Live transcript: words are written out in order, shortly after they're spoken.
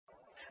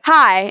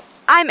Hi,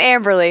 I'm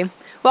Amberly.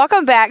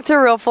 Welcome back to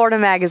Real Florida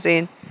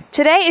Magazine.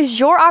 Today is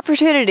your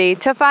opportunity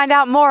to find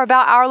out more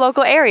about our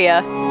local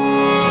area.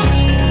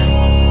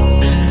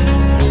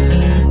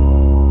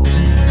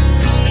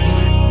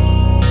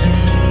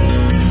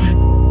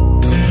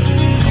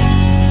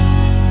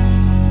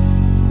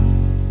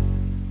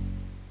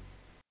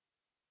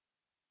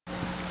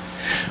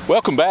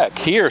 Welcome back.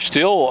 Here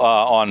still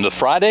on the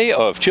Friday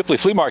of Chipley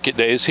Flea Market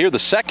Days, here the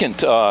second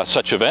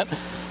such event.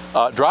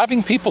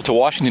 Driving people to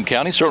Washington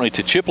County, certainly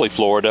to Chipley,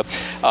 Florida,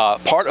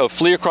 part of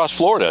Flea Across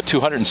Florida, a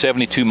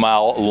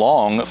 272-mile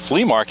long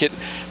flea market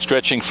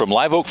stretching from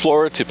Live Oak,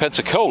 Florida to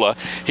Pensacola.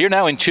 Here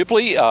now in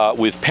Chipley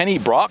with Penny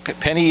Brock.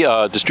 Penny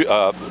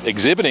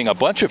exhibiting a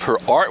bunch of her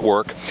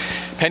artwork.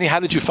 Penny, how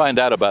did you find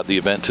out about the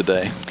event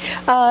today?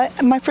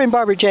 My friend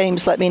Barbara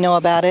James let me know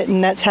about it,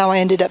 and that's how I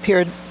ended up here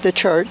at the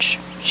church.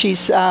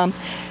 She's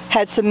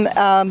had some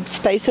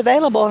space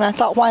available, and I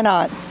thought, why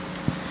not?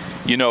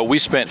 You know, we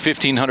spent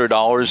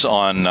 $1,500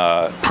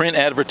 on print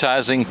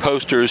advertising,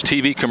 posters,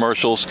 TV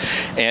commercials,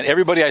 and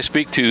everybody I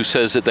speak to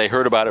says that they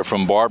heard about it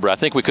from Barbara. I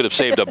think we could have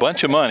saved a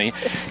bunch of money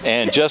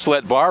and just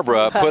let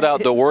Barbara put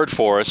out the word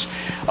for us.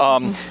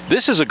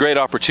 This is a great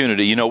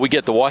opportunity. You know, we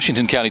get the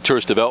Washington County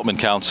Tourist Development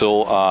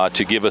Council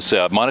to give us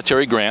a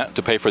monetary grant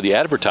to pay for the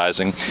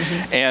advertising.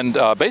 And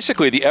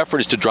basically the effort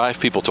is to drive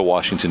people to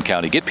Washington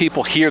County, get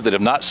people here that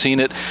have not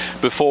seen it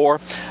before,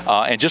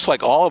 and just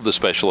like all of the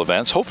special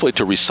events, hopefully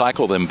to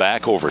recycle them back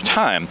over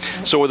time.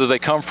 So whether they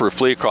come for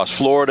Flea Across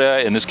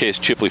Florida, in this case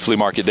Chipley Flea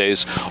Market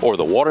Days, or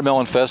the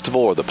Watermelon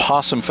Festival, or the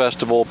Possum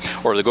Festival,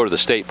 or they go to the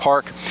state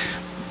park,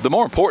 the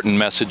more important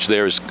message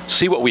there is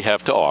see what we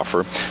have to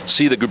offer,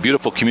 see the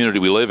beautiful community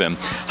we live in.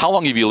 How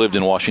long have you lived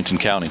in Washington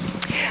County?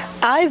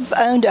 I've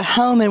owned a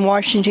home in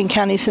Washington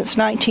County since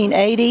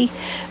 1980,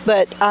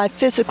 but I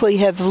physically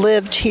have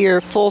lived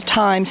here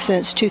full-time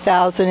since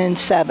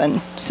 2007,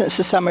 since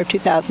the summer of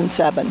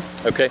 2007.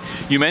 Okay.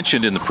 You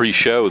mentioned in the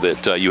pre-show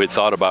that you had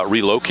thought about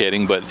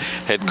relocating, but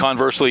had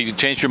conversely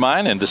changed your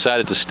mind and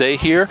decided to stay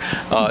here.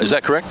 Is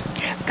that correct?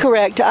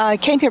 Correct. I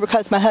came here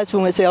because my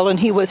husband was ill, and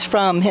he was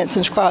from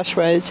Henson's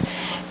Crossroads.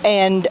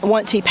 And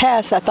once he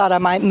passed, I thought I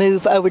might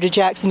move over to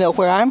Jacksonville,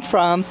 where I'm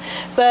from.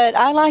 But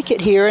I like it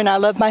here, and I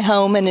love my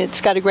home, and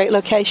it's got a great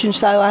location,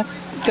 so I'm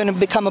going to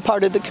become a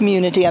part of the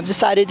community. I've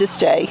decided to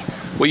stay.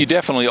 Well, you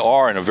definitely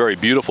are in a very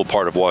beautiful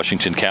part of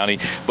Washington County,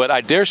 but I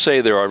dare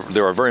say there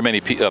are very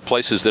many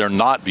places that are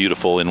not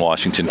beautiful in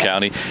Washington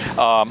County.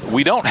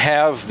 We don't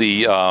have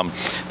the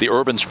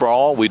urban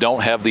sprawl. We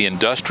don't have the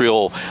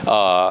industrial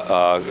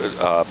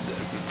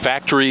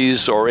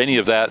factories or any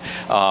of that.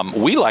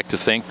 We like to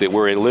think that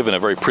we live in a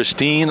very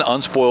pristine,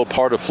 unspoiled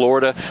part of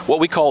Florida, what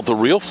we call the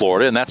real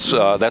Florida, and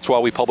that's why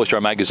we published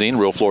our magazine,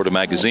 Real Florida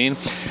Magazine.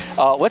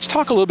 Let's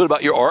talk a little bit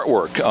about your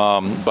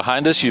artwork.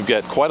 Behind us, you've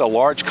got quite a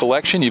large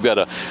collection. You've got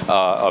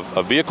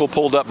a vehicle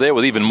pulled up there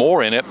with even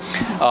more in it.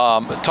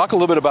 Talk a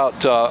little bit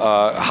about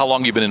how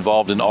long you've been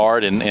involved in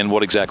art and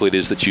what exactly it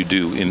is that you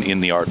do in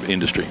the art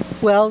industry.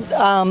 Well,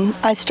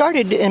 I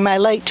started in my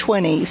late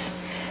 20s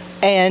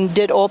and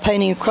did oil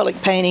painting,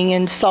 acrylic painting,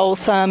 and sold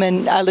some,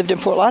 and I lived in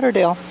Fort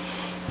Lauderdale.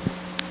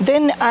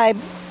 Then I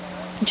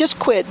just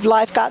quit.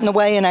 Life got in the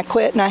way, and I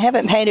quit, and I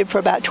haven't painted for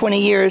about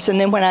 20 years. And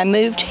then when I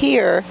moved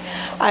here,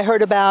 I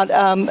heard about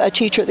a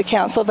teacher at the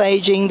Council of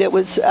Aging that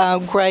was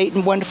a great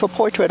and wonderful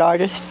portrait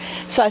artist.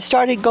 So I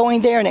started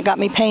going there, and it got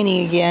me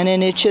painting again,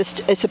 and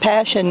it's a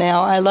passion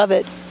now. I love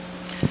it.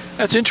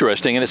 That's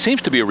interesting, and it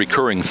seems to be a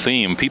recurring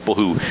theme. People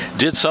who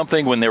did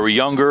something when they were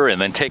younger and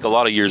then take a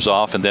lot of years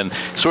off and then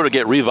sort of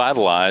get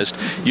revitalized.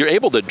 You're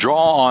able to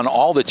draw on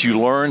all that you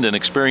learned and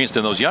experienced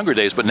in those younger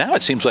days, but now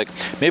it seems like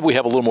maybe we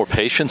have a little more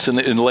patience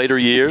in later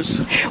years.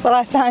 Well,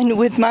 I find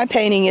with my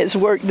painting it's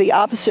worked the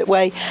opposite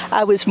way.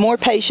 I was more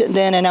patient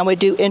then, and I would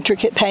do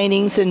intricate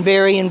paintings and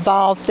very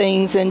involved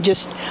things and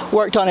just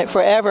worked on it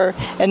forever.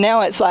 And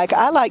now it's like,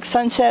 I like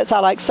sunsets, I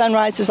like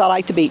sunrises, I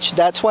like the beach.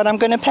 That's what I'm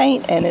going to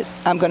paint, and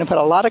I'm going to put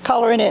a lot of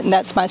color in it, and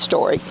that's my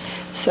story.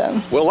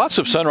 So, well, lots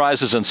of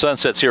sunrises and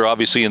sunsets here,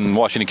 obviously in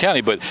Washington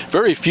County, but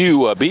very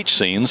few beach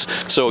scenes.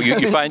 So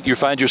you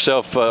find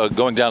yourself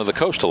going down to the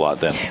coast a lot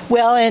then.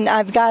 Well, and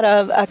I've got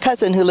a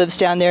cousin who lives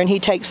down there, and he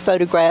takes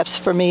photographs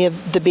for me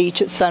of the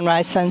beach at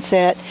sunrise,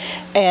 sunset,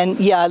 and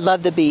yeah, I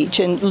love the beach.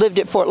 And lived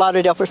at Fort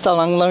Lauderdale for so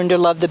long, learned to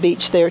love the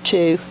beach there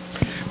too.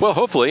 Well,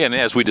 hopefully, and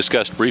as we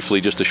discussed briefly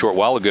just a short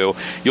while ago,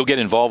 you'll get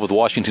involved with the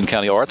Washington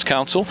County Arts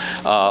Council.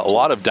 A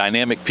lot of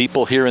dynamic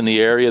people here in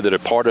the area that are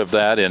part of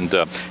that and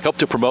help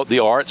to promote the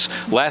arts.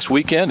 Last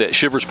weekend at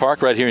Shivers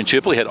Park right here in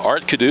Chipley had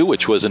Art Canoe,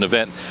 which was an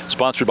event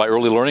sponsored by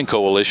Early Learning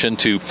Coalition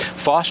to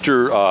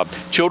foster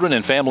children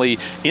and family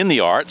in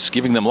the arts,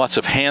 giving them lots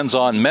of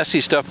hands-on,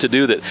 messy stuff to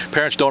do that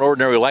parents don't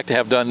ordinarily like to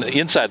have done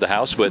inside the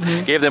house, but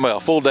gave them a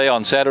full day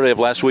on Saturday of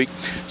last week.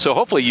 So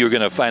hopefully you're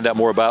going to find out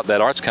more about that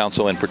Arts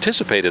Council and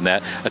participate in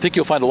that. I think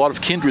you'll find a lot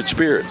of kindred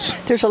spirits.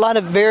 There's a lot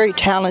of very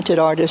talented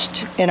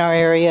artists in our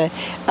area.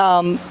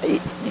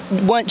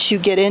 Once you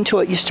get into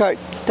it, you start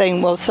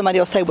saying, well, somebody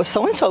will say, well,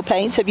 so-and-so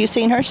paints. Have you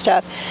seen her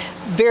stuff?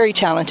 Very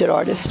talented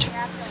artist.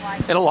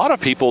 And a lot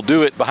of people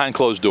do it behind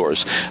closed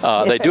doors.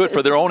 They do it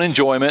for their own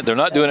enjoyment. They're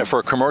not doing it for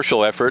a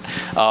commercial effort.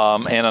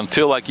 And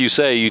until, like you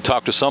say, you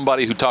talk to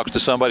somebody who talks to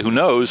somebody who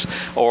knows,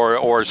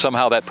 or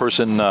somehow that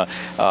person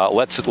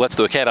lets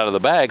the cat out of the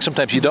bag,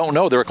 sometimes you don't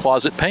know they're a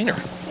closet painter.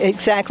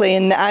 Exactly,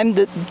 and I'm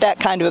that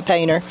kind of a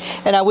painter.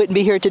 And I wouldn't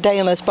be here today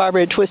unless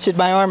Barbara had twisted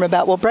my arm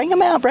about, well, bring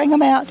them out, bring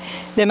them out.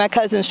 Then my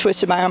cousins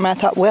twisted my arm, and I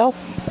thought, well,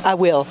 I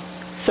will.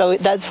 So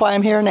that's why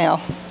I'm here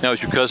now. Now,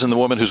 is your cousin the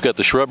woman who's got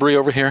the shrubbery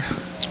over here?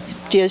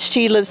 Yes,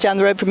 she lives down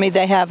the road from me.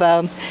 They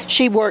have,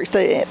 she works,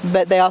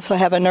 but they also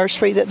have a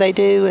nursery that they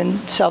do and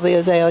sell the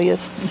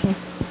azaleas.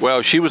 Mm-hmm.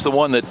 Well, she was the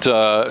one that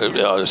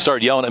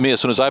started yelling at me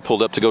as soon as I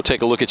pulled up to go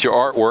take a look at your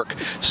artwork.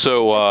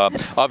 So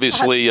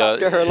obviously, I'll have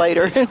to talk to her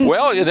later.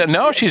 Well,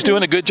 no, she's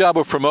doing a good job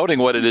of promoting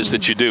what it is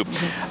that you do.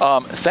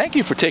 Thank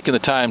you for taking the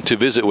time to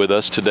visit with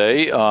us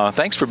today.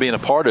 Thanks for being a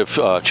part of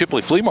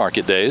Chipley Flea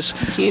Market Days.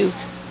 Thank you.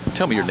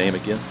 Tell me your name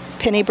again.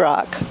 Penny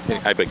Brock.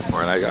 I beg your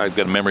pardon. I've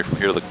got a memory from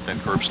here, the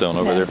curbstone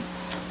over there.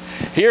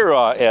 Here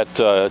at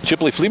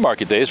Chipley Flea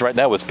Market Days right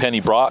now with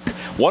Penny Brock,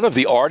 one of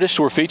the artists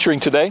we're featuring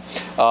today.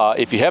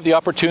 If you have the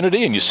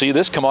opportunity and you see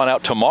this, come on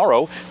out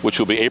tomorrow, which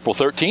will be April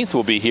 13th.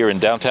 We'll be here in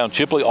downtown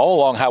Chipley, all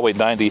along Highway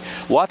 90.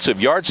 Lots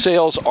of yard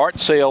sales, art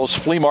sales,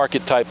 flea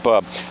market type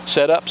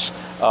setups.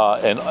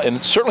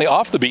 And certainly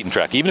off the beaten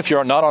track. Even if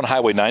you're not on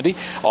Highway 90,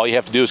 all you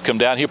have to do is come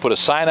down here, put a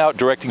sign out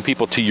directing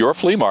people to your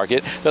flea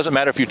market. Doesn't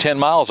matter if you're 10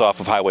 miles off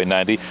of Highway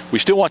 90. We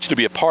still want you to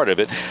be a part of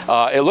it.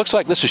 It looks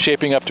like this is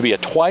shaping up to be a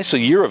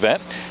twice-a-year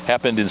event.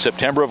 Happened in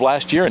September of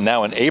last year and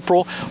now in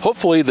April.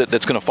 Hopefully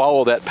that's going to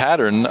follow that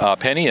pattern,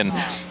 Penny. And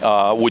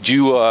would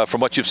you,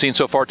 from what you've seen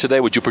so far today,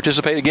 would you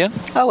participate again?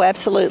 Oh,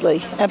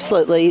 absolutely.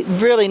 Absolutely.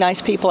 Really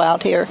nice people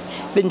out here.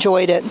 I've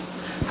enjoyed it.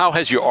 How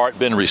has your art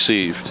been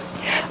received?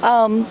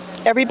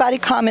 Everybody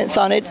comments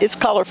on it. It's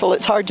colorful.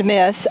 It's hard to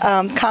miss.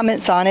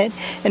 Comments on it,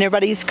 and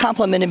everybody's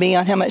complimented me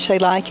on how much they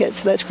like it.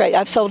 So that's great.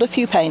 I've sold a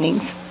few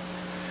paintings.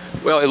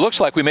 Well, it looks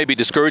like we may be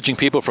discouraging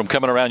people from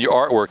coming around your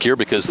artwork here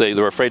because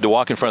they're afraid to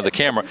walk in front of the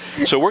camera.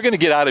 So we're going to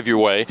get out of your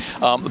way.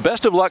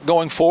 Best of luck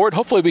going forward.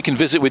 Hopefully we can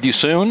visit with you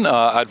soon.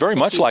 I'd very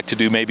much like to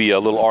do maybe a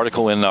little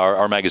article in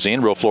our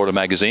magazine, Real Florida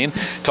Magazine.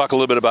 Talk a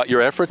little bit about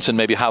your efforts and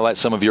maybe highlight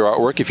some of your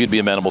artwork if you'd be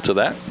amenable to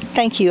that.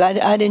 Thank you.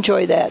 I'd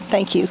enjoy that.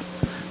 Thank you.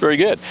 Very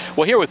good.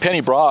 Well, here with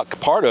Penny Brock,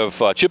 part of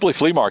Chipley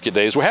Flea Market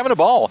Days, we're having a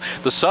ball.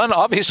 The sun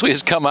obviously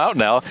has come out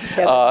now.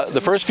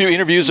 The first few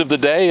interviews of the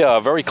day,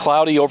 very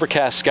cloudy,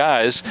 overcast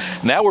skies.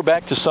 Now we're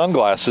back to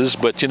sunglasses,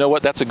 but you know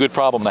what? That's a good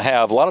problem to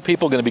have. A lot of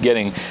people are going to be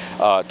getting,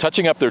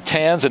 touching up their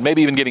tans and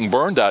maybe even getting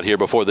burned out here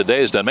before the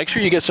day is done. Make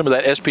sure you get some of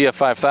that SPF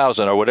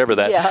 5000 or whatever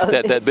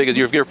that big is.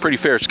 You're pretty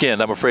fair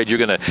skinned. I'm afraid you're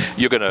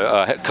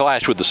gonna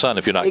clash with the sun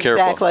if you're not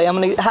careful. Exactly. I'm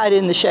going to hide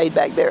in the shade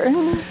back there.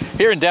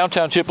 Here in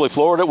downtown Chipley,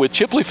 Florida with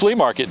Chipley Flea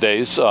Market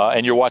Days,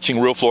 and you're watching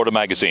Real Florida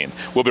Magazine.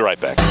 We'll be right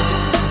back.